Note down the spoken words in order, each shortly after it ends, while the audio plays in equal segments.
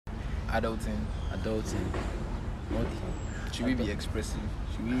Adulting. Okay. Should we be expressive?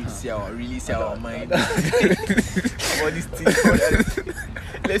 Should we really say our mind? All these things.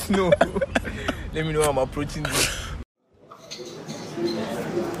 Let's know. Let me know how I'm approaching this.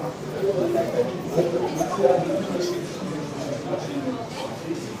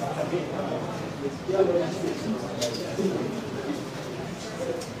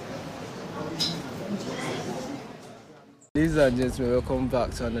 Ladies and gentlemen, welcome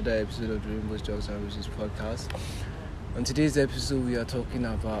back to another episode of the Rainbows, Drugs and Roses podcast. On today's episode, we are talking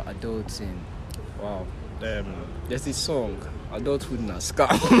about adulting. Wow. There's this song, Adulthood na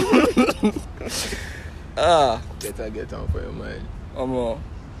Scam. Get out for your mind.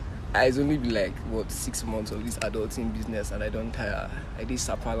 It's only been like 6 months of this adulting business, and I don't tire. I did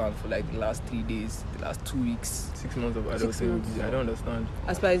Sapalan for like the last 3 days, the last 2 weeks. 6 months of adulting. I don't understand.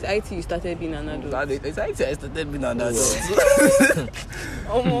 As far as IT, you started being an adult. It's IT, I started being an adult.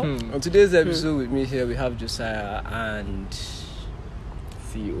 On today's episode with me here, we have Josiah and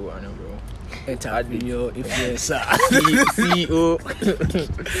CEO Annabelle. Entrepreneur, influencer. CEO.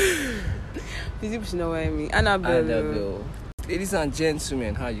 These people should know what I mean. Annabelle. Ladies and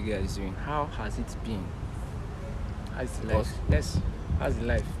gentlemen, how you guys doing? How has it been? How's the life? How's the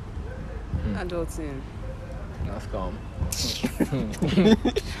life? Adulting. That's calm.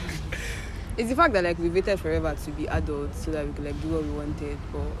 It's the fact that like we waited forever to be adults so that we could like do what we wanted,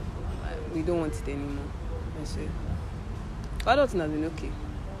 but we don't want it anymore. I say. Adulting has been okay.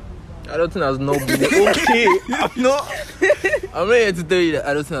 Adulting has not been okay. I'm not here to tell you that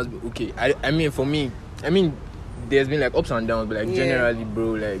adulting has been okay. I mean, for me, there's been like ups and downs, but like generally,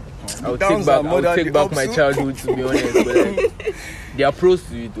 bro, like I'll take back my childhood, to be honest. But like, there are pros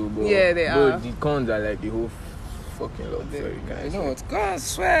to it, too, bro. Yeah, they are. The cons are like the whole fucking lot. Sorry, guys. You know what? God,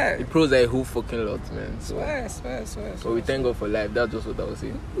 swear. The pros are a whole fucking lot, man. So, Swear. But we thank God for life. That's just what I was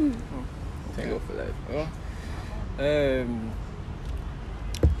saying. Thank God for life.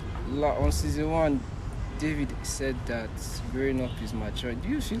 Well, on season 1, David said that growing up is mature. Do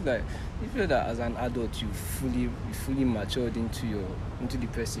you feel that as an adult you fully matured into the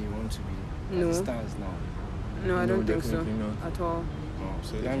person you want to be? No. As it stands now. No, I don't think so. definitely not. At all.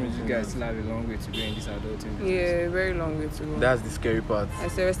 So that means you guys still have a long way to go in this adulting business. Yeah, very long way to go. That's the scary part. I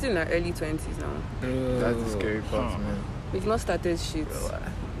say we're still in our early 20s now. That's the scary part, man. We've not started shit.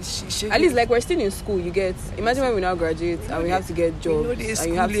 At least like we're still in school, you get. Imagine when we now graduate and we have to get jobs. And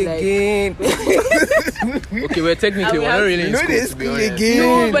you have to like again. Okay, we're technically we're not really in school, to be honest.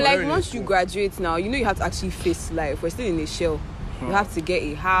 No, but like once you graduate now, you have to actually face life. We're still in a shell. You have to get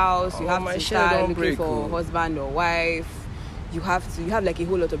a house. You have to start looking for a husband or wife. You have like a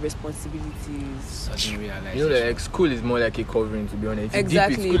whole lot of responsibilities. Sudden realization. You know, like school is more like a covering, to be honest.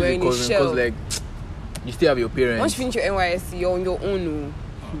 Exactly, we're in a shell. Because like you still have your parents. Once you finish your NYSC, you're on your own.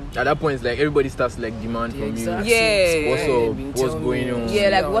 At that point, it's like everybody starts like demand from you. Yeah. What's up? What's going on? Yeah,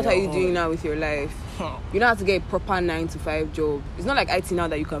 like what are you doing now with your life? You don't have to get a proper 9-to-5 job. It's not like IT now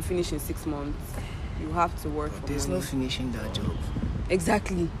that you can finish in 6 months. You have to work for There's money. no finishing that job.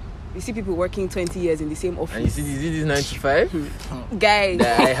 Exactly. You see people working 20 years in the same office. And you see this 9 to 5 Guys.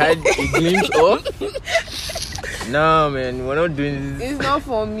 that I had a glimpse of. Nah, man, we're not doing this. It's not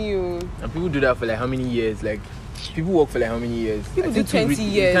for me. And people do that for like how many years? Like people work for like how many years? People do 20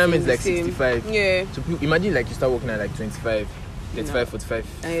 years. Retirement is like same. 65. Yeah. So imagine like you start working at like 25, 35, 45,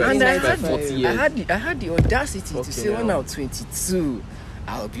 And I 55, 40 years. I had the audacity Okay, to say when I'm 22,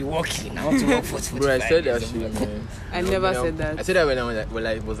 I'll be working. I want to work for 45 Bro, I said that years. shit, man. I never said that. I said that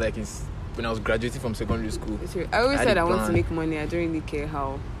when I was graduating from secondary school. I always I said had I a want to plan. make money. I don't really care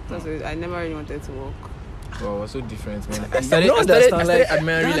how. I never really wanted to work. Wow, we're so different, man. I started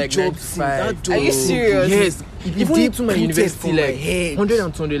admiring that like job 9 to scene, 5. that job. Are you serious? Yes. Even into my printed university, from my like head. 100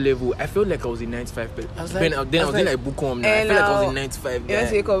 and 200 level, I felt like I was in 95. But I was then like- I was in like Bukom now. I felt like I was in 95. You want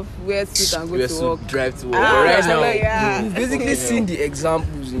to wake up, wear suit and go to work. Drive to work. Ah, Right now, yeah. You've basically seen the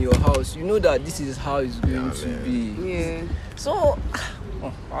examples in your house. You know that this is how it's going to man. be. Yeah. So,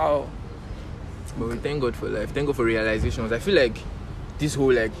 wow. But we thank God for life. Thank God for realizations. I feel like this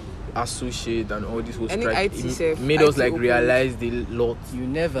whole like associate and all this whole Any strike IT self, made us IT like open. realize the lot. You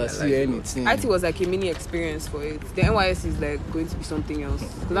never see anything. IT was like a mini experience for it. The NYS is like going to be something else.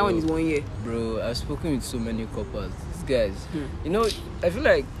 Because that one is 1 year. Bro, I've spoken with so many coppers. These guys, you know, I feel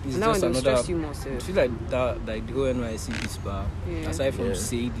like it's And that one just will another. stress you more. I Sir. feel like that, like the whole NYC is bar. Yeah. Aside from Yeah.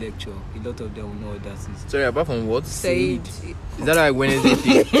 Said lecture, a lot of them will know what that is. Sorry, apart from what? Said. Is that like Wednesday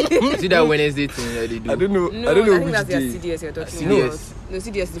thing? Is it that Wednesday thing that they do? I don't know. No, I don't know think which that's their day. CDS you're talking CDS. about. No,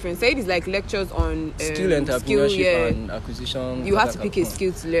 CDS is different. Said is like lectures on skill entrepreneurship and acquisition. You have to pick a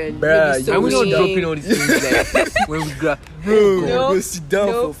skill to learn. Bruh, are we not dropping all these things like when we grab? Bro, go sit down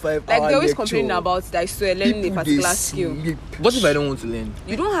for 5 hours. Like they're always complaining about that. So learning a particular skill. What if I don't want to learn?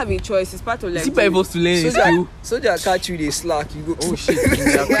 You don't have a choice. It's part of like. Is it possible to learn a skill? So they catch you, they slack. You go, oh shit.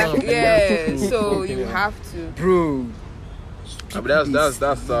 Yeah. So you have to. Bro. But that's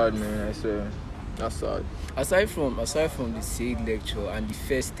sad, man. I swear, that's sad. Aside from the SAID lecture and the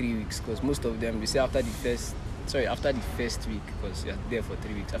first 3 weeks, because most of them they say after the first week, because you're there for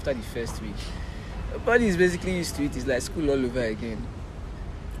 3 weeks. After the first week, everybody is basically used to it. It's like school all over again.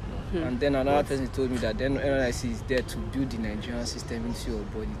 And then another person told me that then NYSC is there to build the Nigerian system into your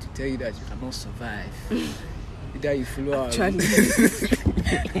body to tell you that you cannot survive. Either you follow I'm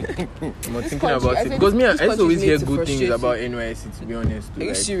thinking about it because me, I always hear good things about NYSC. To be honest, are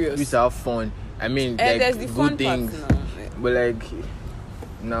you serious? We used to have fun. I mean, there's like the good things, but like,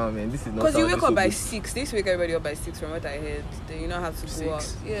 no, man, this is not. Because you wake up by good. 6. They used to wake everybody up by 6 from what I heard. Then you not have to go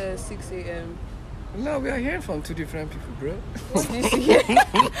 6? out. Yeah, 6 a.m. No, we are hearing from 2 different people, bro. What do you see?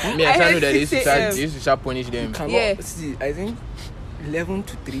 Me, I know that they used to sharp punish them. See, I think 11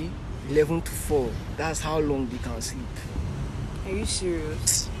 to 3, 11 to 4. That's how long they can sleep. Are you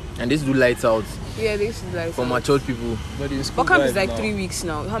serious? And they used to do lights out. Yeah, they used to like for matured people. But in school, camp is like 3 weeks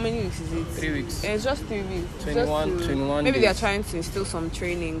now. How many weeks is it? 3 weeks. Yeah, it's just 3 weeks. 21 maybe days. they are trying to instill some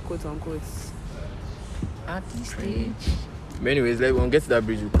training, quote unquote. At this stage. But anyways, like when we get to that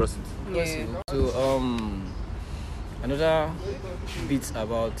bridge, we cross it. Yeah. So another bit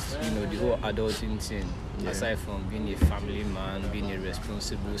about the whole adulting thing. Yeah. Aside from being a family man, being a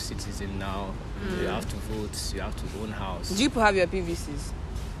responsible citizen now, you have to vote, you have to own house. Do you have your PVCs?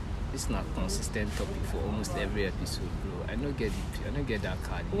 It's not a consistent topic for almost every episode, bro. I don't get that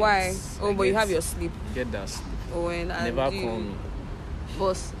card. Why? Yes. But you have your sleep. Get that sleep. Oh, and Never come.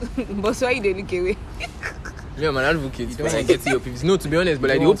 Boss, why you look away? Yeah, man, advocate when I get to your PVC. No, to be honest, but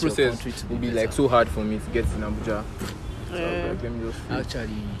like the whole process will be like so hard for me to get in Abuja. So like, let me just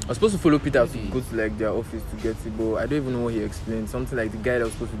Actually, I was supposed to follow Peter to go to like their office to get it, but I don't even know what he explained. Something like the guy that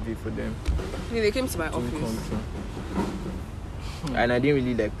was supposed to do it for them. Yeah, they came to my office. And I didn't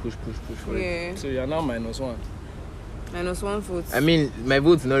really like push for it. Yeah. so you're now -1. -1 vote. I mean, my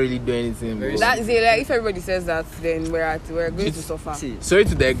vote's not really doing anything. But That is it. Like, if everybody says that, then we're going to suffer. See, sorry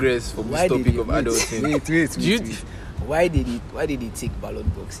to digress from this topic of adulting. Wait. Why did they take ballot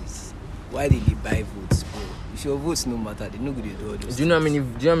boxes? Why did they buy votes, bro? If your votes no matter, they no good to do all those. Do you know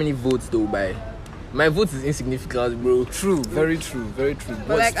how many votes they will buy? My vote is insignificant, bro. True, very true.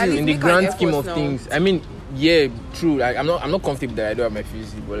 But like, still, in the make grand an scheme of effort now. things, I mean, yeah, true. Like, I'm not comfortable that I don't have my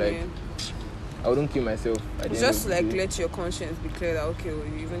PVC, but like, I wouldn't kill myself. It's just like let your conscience be clear that okay, well,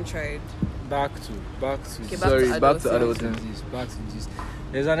 you even tried. Back to Okay, back to adulting. Back to this.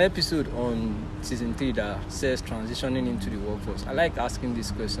 There's an episode on season 3 that says transitioning into the workforce. I like asking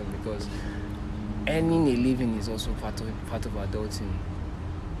this question because earning a living is also part of adulting.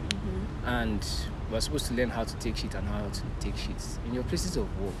 And we're supposed to learn how to take shit and how to take shits. In your places of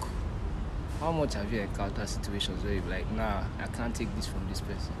work, how much have you encountered situations where you're like, nah, I can't take this from this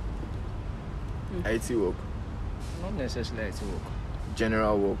person? IT work, Not necessarily IT work.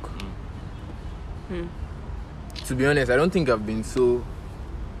 general work. To be honest, I don't think I've been so.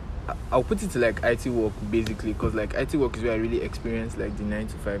 I'll put it to like IT work basically, because like IT work is where I really experience like the 9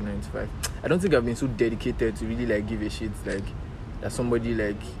 to 5. I don't think I've been so dedicated to really like give a shit like that somebody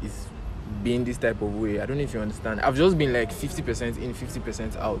like is being this type of way. I don't know if you understand. I've just been like 50% in,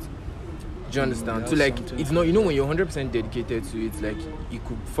 50% out. Do you understand? So like it's not, when you're 100% dedicated to it, like it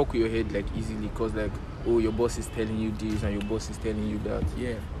could fuck with your head like easily, because like, oh, your boss is telling you this and your boss is telling you that.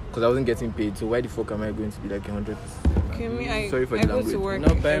 Yeah. Because I wasn't getting paid, so why the fuck am I going to be like 100%? Okay, Sorry for I the go language. to work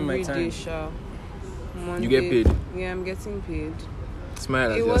Not buying my every time. day, Sha. You get paid? Yeah, I'm getting paid.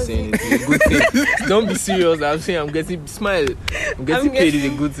 Smile as It you're wasn't- saying it. It's a good thing. Don't be serious. I'm saying I'm getting smile. I'm getting paid is a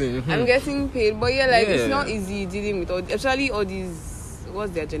good thing. I'm getting paid, but yeah, like Yeah. it's not easy dealing with especially all these.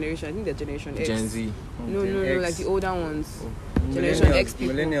 What's their generation? I think their generation X. Gen Z. No, like the older ones. Millennials- Generation X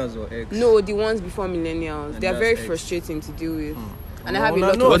people. Millennials or X? No, the ones before millennials. And They are that's very X. frustrating to deal with. And No, I have a no,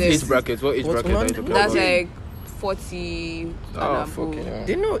 lot no. of What them. age bracket? What age What bracket are you one? talking That's about? like 40 and Oh, above. fuck it.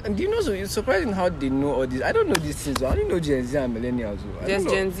 They know, and do you know, so it's surprising how they know all this. I don't know these things. I only know Gen Z and millennials. I There's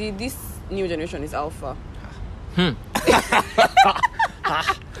don't know. Gen Z. This new generation is alpha.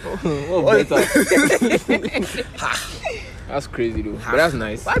 What better? That's crazy though. But that's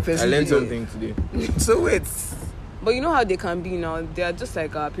nice. Why I person learned do- something today. So wait. But you know how they can be now. They are just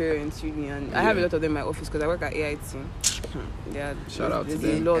like our parents, really. And I have a lot of them in my office because I work at AIT. Shout out to there's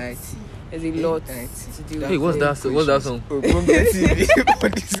them. a lot. AIT. There's a lot to do. Hey, what's that song? What's that song? TV for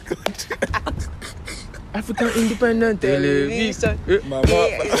this country. African Independent Television. Mama.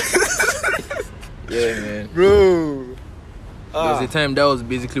 Yeah, man. Bro. There was a time that was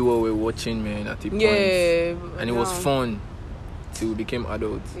basically what we were watching, man, at the point. Yeah. And it was fun till we became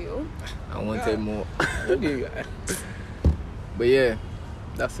adults. I wanted more. But yeah,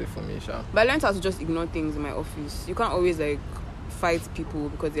 that's it for me, Sha. But I learned how to just ignore things in my office. You can't always like fight people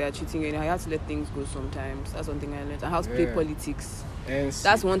because they are cheating you. You have to let things go sometimes. That's one thing I learned. And how to play politics.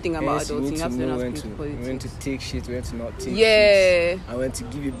 That's one thing about adulting. You have to learn how to play politics. When to take shit, when to not take shit. And when to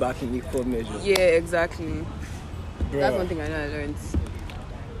give it back in equal measure. Yeah, exactly. Bruh. That's one thing I learned.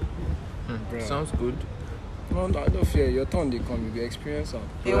 Sounds good. No, don't fear. Your turn, they come. You will experience them.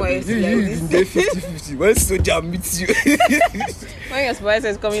 You in there 50-50. When soldier meets you. When your supervisor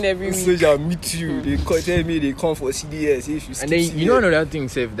is coming every week. Soldier meet you. They tell me they come for CDS. If you and then you know another thing,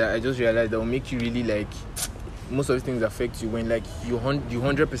 Seth, that I just realized that will make you really like. Most of these things affect you when like you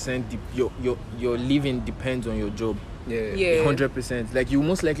 100% your living depends on your job. Yeah. 100%. Like you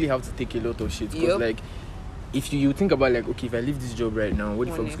most likely have to take a lot of shit because like if you think about like, okay, if I leave this job right now, what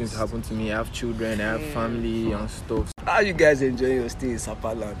the fuck is going to happen to me? I have children, I have family and stuff. How you guys enjoying your stay in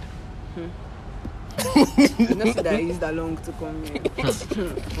Sapaland? Not that I used that long to come here.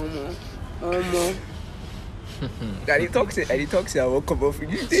 I talk say I won't come off.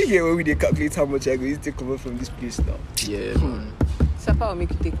 You stay here when we calculate how much I go to come off from this place now. Yeah, man. Sapa will make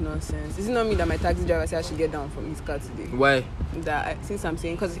you take nonsense. Is it not me that my taxi driver said I should get down from his car today? Why? Since I'm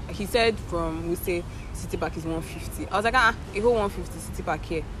saying, because he said from, we say, City Park is 150. I was like, a whole 150 City Park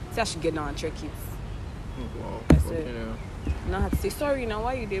here. Say I should get down and check it. Wow. I said, now I had to say, sorry, now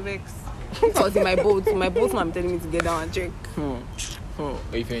why you dey vex? If I was in my boatman telling me to get down and check.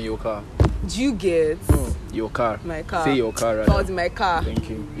 If you're in your car. Do you get? Your car. My car. Say your car, right? If I was in my car. Thank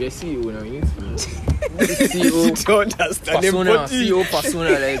you. You're CEO now, you need to CEO don't understand CEO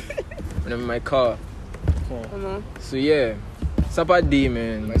persona, like when I'm in my car. So yeah, Sapa day,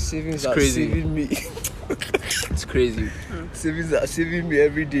 man. My savings are saving me. It's crazy. Savings are saving me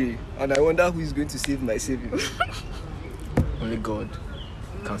every day, and I wonder who is going to save my savings. Only God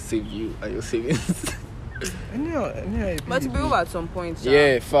can save you and your savings. But to be over at some point.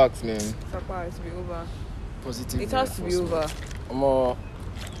 Yeah, facts, man. Sapa, it's to be over. Positive. It has to be over.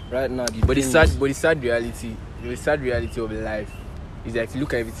 Right now, the sad reality of life is like,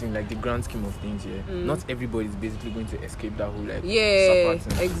 look at everything like the grand scheme of things here. Not everybody is basically going to escape that whole like. Yeah,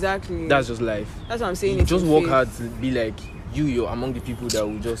 exactly. That's just life. That's what I'm saying. You just work hard to be like you're among the people that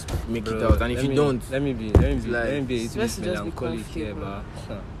will just make it out. And if you don't, let me be a little bit melancholic here, but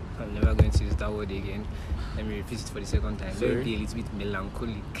I'm never going to use that word again. Let me repeat it for the second time. Let me be a little bit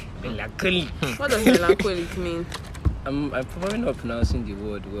melancholic. What does melancholic mean? I'm probably not pronouncing the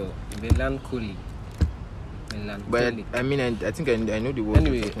word well. Melancholic. But I mean, I think I know the word.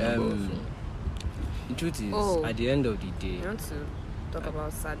 Anyway, the truth is, at the end of the day, you want to talk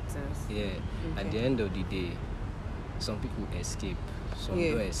about sad things. Yeah. Okay. At the end of the day, some people escape, some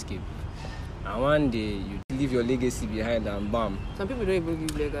don't escape. And one day you leave your legacy behind and bam. Some people don't even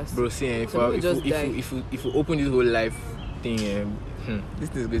leave legacy. Bro, see, if you open this whole life thing, this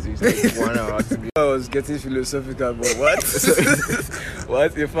thing is going to be 1 hour. I was getting philosophical, but what?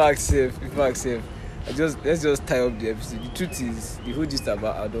 What? In fact, safe. Let's just tie up the episode. The truth is, the whole gist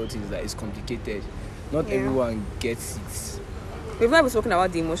about adulting is that it's complicated. Not everyone gets it. We've not even spoken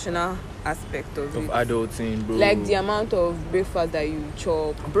about the emotional aspect of adulting, bro. Like the amount of breakfast that you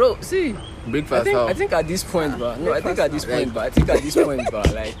chop. Bro, see. Breakfast, I think at this point, like, for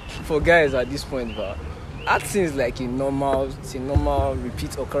guys at this point, acting is like a normal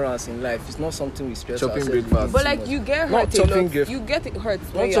repeat occurrence in life. It's not something we stress chopping ourselves. Breakfast. But like you get hurt a lot. You get hurt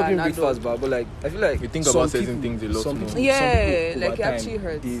when you're an adult. But like I feel like you think about certain things a lot more. Some people like it actually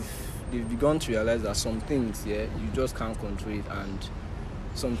hurts. They've begun to realize that some things, you just can't control it, and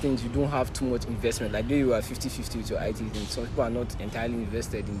some things you don't have too much investment. Like you are 50-50 with your IT thing. Some people are not entirely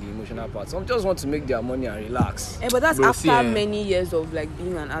invested in the emotional part. Some just want to make their money and relax. But that's after many years of like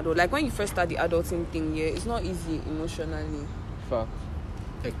being an adult. Like when you first start the adulting thing, it's not easy emotionally. Fact.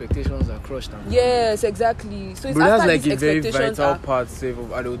 Expectations are crushed. Yes, exactly. So it's but after that's like these a very expectations vital part of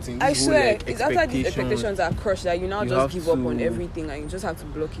adulting. I swear, it's after these expectations are crushed that you now just give up on everything and you just have to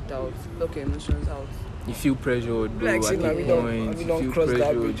block it out, block your emotions out. You feel pressured, bro. Like, at the point, you don't cross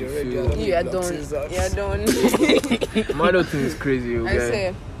that bridge already. You're done. My adulting is crazy, okay? I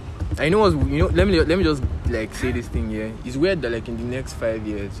say. I know what let me just like say this thing here. It's weird that like in the next 5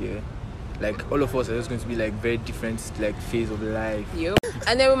 years, like all of us are just going to be like very different like phase of life.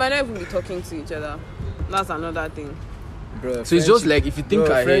 And then we might not even be talking to each other. That's another thing. Bro, So it's just like if you think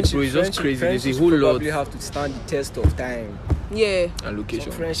ahead, bro, it's just crazy. There's a whole lot. Probably have to stand the test of time. Yeah. And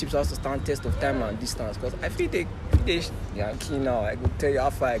location. Some friendships have to stand test of time and distance. Because I feel they Yankee now. I go tell you how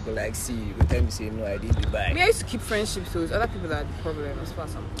far I go like see. You go tell me say no, I did Dubai. I used to keep friendships with other people that are the problem as far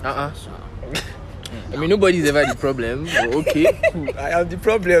as I'm concerned. I mean, nobody's ever the problem. But okay. I am the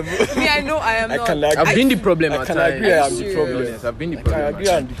problem. Me, I know I am not. I've been the problem I at can times. agree I am the problem. Yes, I've been the I problem. can agree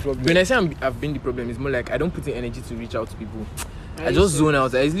I'm the problem. When I say I've been the problem, it's more like I don't put in energy to reach out to people. Are I you just serious? zone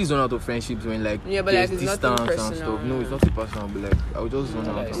out. I easily zone out of friendships when like Yeah, but there's like, it's distance nothing and personal, stuff. No, yeah. it's not too personal, but like I would just zone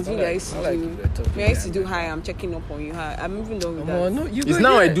out. It's and me stuff. that I used to do. Me, I used to do hi. I'm checking up on you. Hi. I'm even done with that. No, you It's go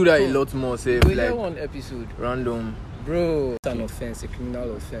now I there. do that a lot more. Say We hear like one episode, random. bro. It's an offense, a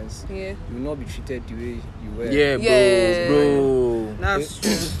criminal offense. Yeah. You will not be treated the way you were. Yeah, Yeah. bro. That's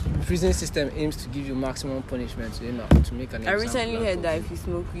true. Prison system aims to give you maximum punishment, so, to make an I example recently out heard of that you. if you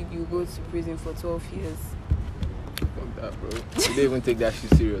smoke weed, you go to prison for 12 years. Fuck that, bro. You don't even take that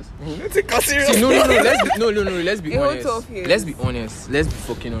shit serious. Take us serious. See, no. Let's be A whole honest. 12 years. Let's be honest. Let's be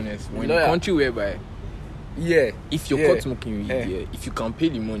fucking honest. When in a Lawyer. country whereby Yeah. if you're Yeah. caught smoking weed, Yeah. yeah, if you can pay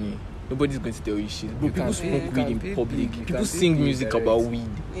the money, nobody's going to tell you shit. Bro, You people can smoke pay- weed you can in pay public. big, you People can sing pay music direct. about weed,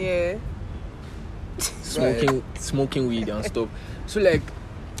 Yeah. smoking weed and stuff. So like,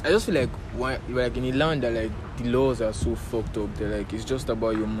 I just feel like why, like in a land that like the laws are so fucked up. They're like it's just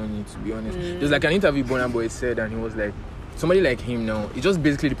about your money. To be honest, there's like an interview Burna Boy said, and he was like, somebody like him now. It just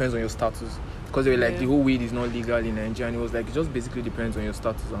basically depends on your status. Because they were like, Yeah. the whole weed is not legal in Nigeria. And it was like, it just basically depends on your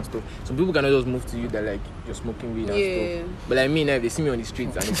status and stuff. Some people cannot just move to you that like, you're smoking weed and Yeah. stuff. But like me now, if they see me on the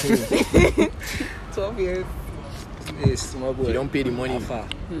streets and they see me, 12 years. Yes, small boy. you don't pay the money.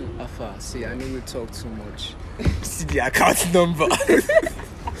 Alpha. See, I know we talk too much. See the account number.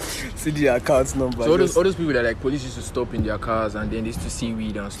 See the account number. So all those people that like police used to stop in their cars and then they used to see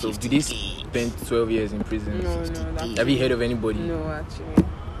weed and stuff. Do they spend 12 years in prison? No, that's Have you heard of anybody? No, actually.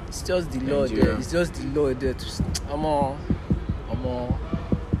 It's just the law Nigeria. there. It's just the law there. I'm on.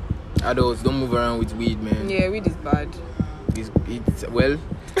 Adults, don't move around with weed, man. Yeah, weed is bad. It's well,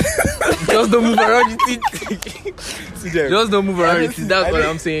 just don't move around with it. Just don't move around with it. That's what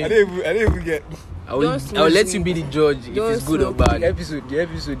I'm saying. I didn't even get I will Don't let smoke you be weed. the judge if Don't it's good or smoke bad. the episode. The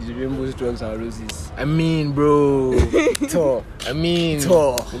episode is Rainbows, Drugs and Roses. I mean, bro. Tour. I mean,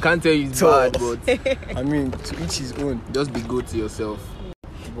 Tour. we can't tell you it's Tour. bad, but I mean, to each his own. just be good to yourself.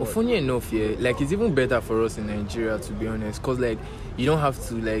 But funny enough, yeah, like it's even better for us in Nigeria, to be honest, cause like you don't have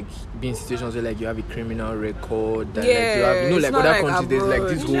to like be in situations where like you have a criminal record, that, like you have, you know, it's like not other like countries, there's like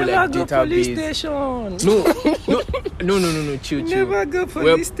this abroad. whole like database. station. No, chill. Never go Well,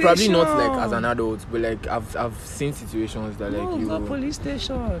 police probably station. not like as an adult, but like I've seen situations that like you. police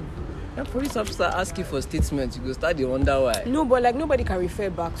station. A police officer ask you for statement, you go start to wonder why. No, but like nobody can refer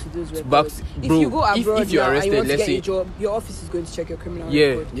back to those records. Back- if bro, you go abroad if you're now arrested, and you want let's to get say- a job, your office is going to check your criminal Yeah.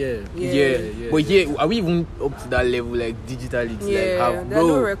 record. Yeah. But yeah, are we even up to that level, like digitally? It's Yeah, like, have, there are no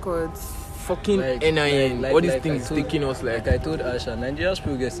bro, records. fucking Like- NIN, like- all these like things I is told- taking us like, I told Asha, Nigeria's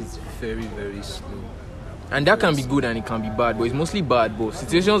progress is very, very slow. and that can be good and it can be bad, but it's mostly bad. But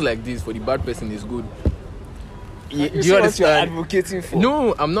situations like this for the bad person is good. Yeah, do you understand? advocating for?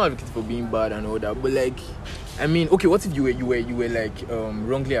 No, I'm not advocating for being bad and all that, but like, I mean, okay, what if you were like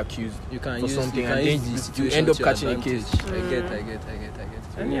wrongly accused You can for use something you can and use then the you situation end up to your catching a advantage. case? I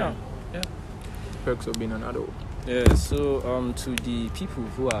get. And yeah, perks of being an adult. Yeah, so to the people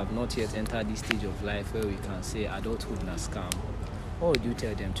who have not yet entered this stage of life where we can say adulthood na scam, what would you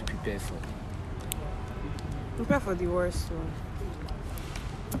tell them to prepare for? Prepare for the worst one.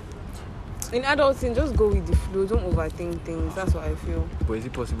 In adulting, just go with the flow. Don't overthink things. That's what I feel. But is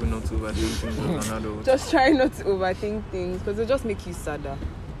it possible not to overthink things as an adult? Just try not to overthink things because it'll just make you sadder.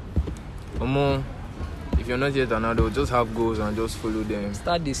 If you're not yet an adult, just have goals and just follow them.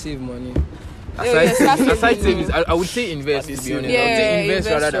 Start to save money. Aside savings, I would say invest, to be honest. I would say invest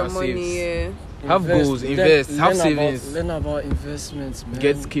rather your than money. save. Yeah. Have goals, invest, have savings. Learn about investments, man.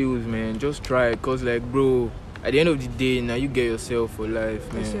 Get skills, man. Just try it. Cause like, bro, at the end of the day, now you get yourself for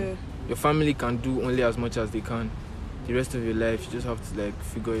life, man. Sure. Your family can do only as much as they can. The rest of your life, you just have to like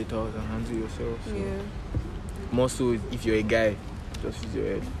figure it out and handle yourself. So. Yeah. More so if you're a guy, just use your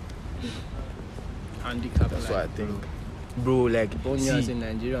head. Handicap. That's what I think. Bro, like, Born years in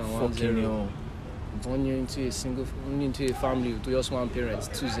Nigeria, fucking 1-0. hell. Born you into a family with just one parent,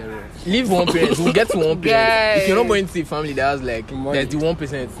 2-0. Leave one parent. We'll get to one parent. Guys. If you're not going to a family that has like Money. there's the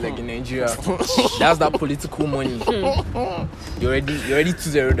 1% like in Nigeria, that's that political money. You're already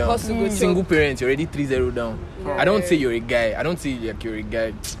 2-0 down. Possible Single parent, you're already 3-0 down. Yeah. I don't say you're a guy. I don't say like you're a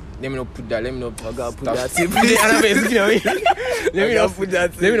guy. let me not put that. Let me not I gotta put start- that. Let me not put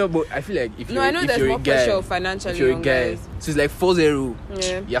that. Let me not. But I feel like if No, I know if there's you're more a guy, pressure financially if you're a on guy, guys. so it's like 4-0.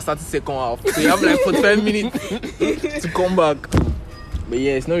 Yeah. You're starting second half, so you have like 45 minutes to come back. But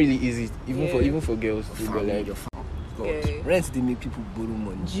yeah, it's not really easy, even for girls too. But like, God. Yeah. Rent, they make people borrow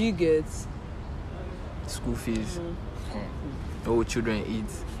money. Do you get? school fees, oh, children eat,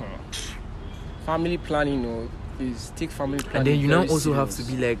 Family planning, is take family planning. and then you now very also have to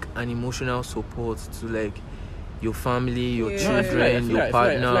serious. be like an emotional support to like your family, your Yeah. No, I feel like- I children, feel your like- I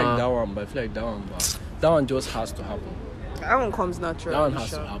partner. feel like that one, but I feel like that one just has to happen. That one comes natural. That one has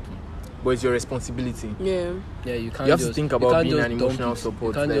sure. to happen. But it's your responsibility. Yeah. Yeah, you can't. You have just, to think you about can't being just an dump emotional it.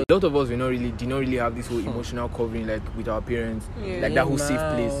 support. You can't Like, a lot of us did not really have this whole emotional covering like with our parents, Yeah. like that whole safe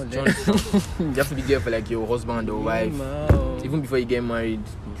Wow, place. like- Do you understand? You have to be there for like your husband or wife. Even before you get married,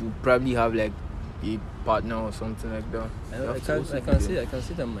 you probably have like a partner or something like that. You have to also I be can there.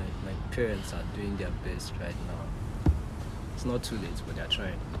 see that my parents are doing their best right now. It's not too late, but they're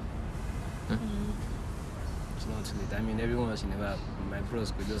trying. It's not too late. I mean, everyone else never. My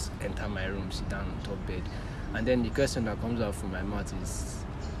bros could just enter my room, sit down on top bed, and then the question that comes out from my mouth is,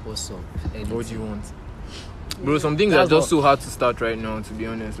 "What's up? What do you want?" Bro, some things That's are just what- so hard to start right now, to be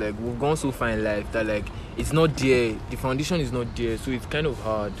honest. Like, we've gone so far in life that, like, it's not there. The foundation is not there, so it's kind of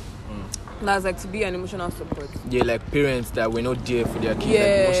hard. That's like to be an emotional support. Yeah, like parents that were not there for their kids, Yeah.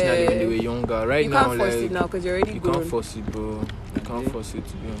 like, emotionally when they were younger. Right You now, can't force like, it now because you're already you grown. can't force it, bro. You can't force it,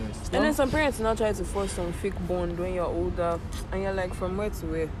 to be honest. And then some parents now try to force some fake bond when you're older, and you're like, from where to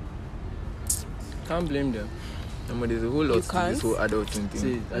where? Can't blame them. But there's a whole lot You to can't? this whole adulting thing.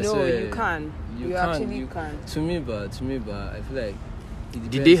 See, I No, swear, you can. You actually can. To me, but I feel like. It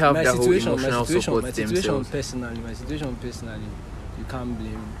Did they depends. have My that whole situation- emotional my situation, support my situation themselves? personally, you can't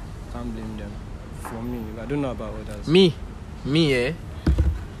blame them. For me, I don't know about others. Me,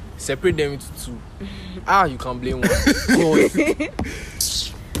 separate them into two. You can blame one.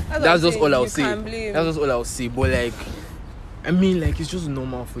 That's just all I'll say. That's just all I'll say. But like, I mean, like, it's just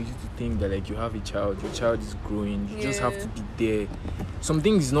normal for you to think that like you have a child, your child is growing, you just have Yeah. to be there. Some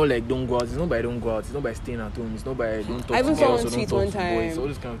things is not like don't go out, it's not by don't go out, it's not by staying at home, it's not by don't talk I even to saw girls on or don't tweet talk one to boys, time all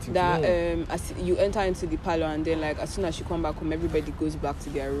those kind of things. that No. as you enter into the parlor and then like as soon as you come back home, everybody goes back to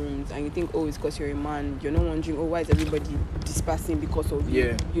their rooms, and you think, oh, it's because you're a man. You're not wondering, oh, why is everybody dispersing because of you?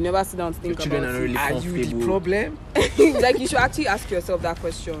 Yeah. You never sit down to Your think children about are it. not really Are you the comfortable. problem? Like you should actually ask yourself that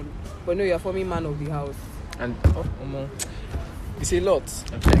question. But no, you're forming man of the house. And It's a lot.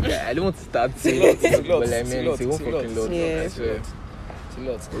 I don't want to start saying It's a it, lot, but like, it's a man, lot, it's a whole it's a lot. fucking lot. Yeah. I swear. It's a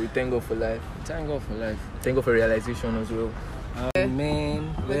lot. But we thank God for life. Thank God for life. Thank God for realization as well.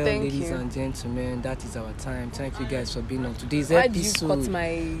 Man, But well, thank ladies you. and gentlemen, that is our time. Thank you guys for being on today's Why do you episode. cut my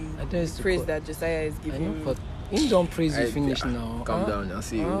I don't used to praise cut. that Josiah is I giving know, me? but you don't praise you I- finish now. Calm down now.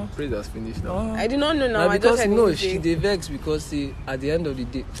 See, praise has finished now. I did not know now. Now I just because had no, to she say- they vex because see, at the end of the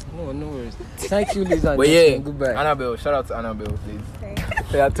day, no worries. Thank you, ladies and But gentlemen. yeah, Goodbye. Annabelle, shout out to Annabelle, please.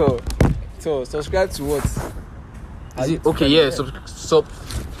 Yeah, so subscribe to what? Is it okay? Yeah, sub.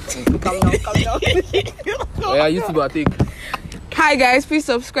 Calm down. Yeah, YouTube, I think. Hi guys, please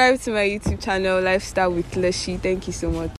subscribe to my YouTube channel, Lifestyle with Leshy. Thank you so much.